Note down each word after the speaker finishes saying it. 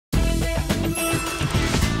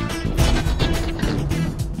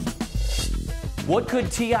What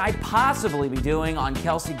could T.I. possibly be doing on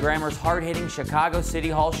Kelsey Grammer's hard-hitting Chicago City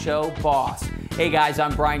Hall show, Boss? Hey guys,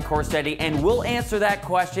 I'm Brian Corstetti, and we'll answer that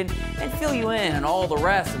question and fill you in on all the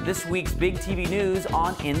rest of this week's big TV news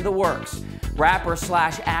on In the Works.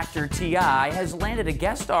 Rapper/actor T.I. has landed a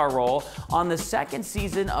guest star role on the second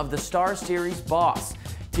season of the Star series Boss.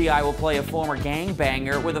 T.I. will play a former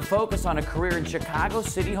gangbanger with a focus on a career in Chicago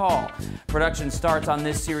City Hall. Production starts on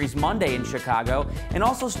this series Monday in Chicago and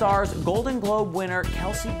also stars Golden Globe winner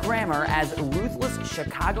Kelsey Grammer as ruthless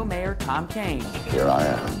Chicago Mayor Tom Kane. Here I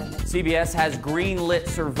am. CBS has greenlit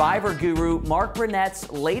Survivor guru Mark Burnett's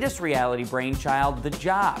latest reality brainchild, The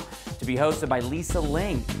Job, to be hosted by Lisa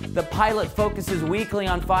Ling. The pilot focuses weekly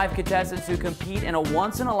on 5 contestants who compete in a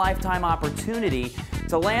once-in-a-lifetime opportunity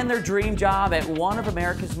to land their dream job at one of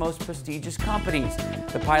America's most prestigious companies.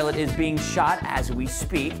 The pilot is being shot as we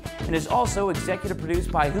speak and is also executive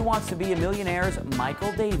produced by Who Wants to Be a Millionaire's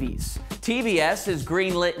Michael Davies. TBS has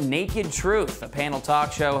greenlit Naked Truth, a panel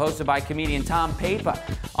talk show hosted by comedian Tom Papa.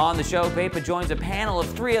 On the show, Papa joins a panel of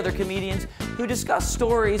 3 other comedians who discuss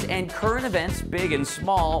stories and current events, big and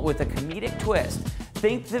small, with a comedic twist.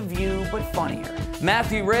 Think The View, but funnier.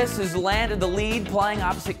 Matthew Rhys has landed the lead, playing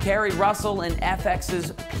opposite Kerry Russell in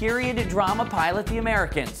FX's period drama pilot, The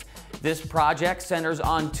Americans. This project centers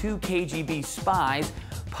on 2 KGB spies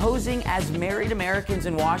posing as married Americans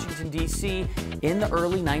in Washington, D.C. in the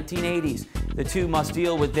early 1980s. The 2 must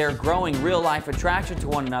deal with their growing real-life attraction to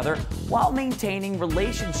one another while maintaining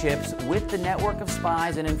relationships with the network of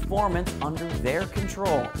spies and informants under their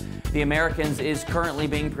control. The Americans is currently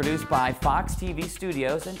being produced by Fox TV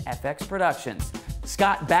Studios and FX Productions.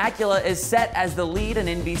 Scott Bakula is set as the lead in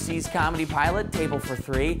NBC's comedy pilot, Table for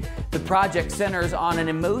 3. The project centers on an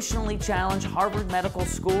emotionally challenged Harvard Medical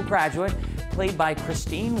School graduate, played by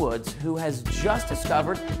Christine Woods, who has just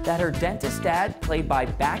discovered that her dentist dad, played by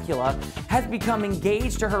Bakula, has become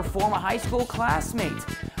engaged to her former high school classmate,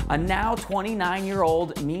 a now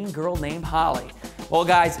 29-year-old mean girl named Holly. Well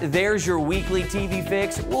guys, there's your weekly TV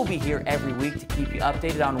fix. We'll be here every week to keep you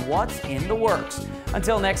updated on what's in the works.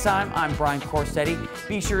 Until next time, I'm Brian Corstetti.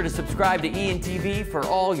 Be sure to subscribe to ENTV for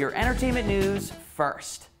all your entertainment news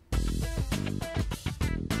first.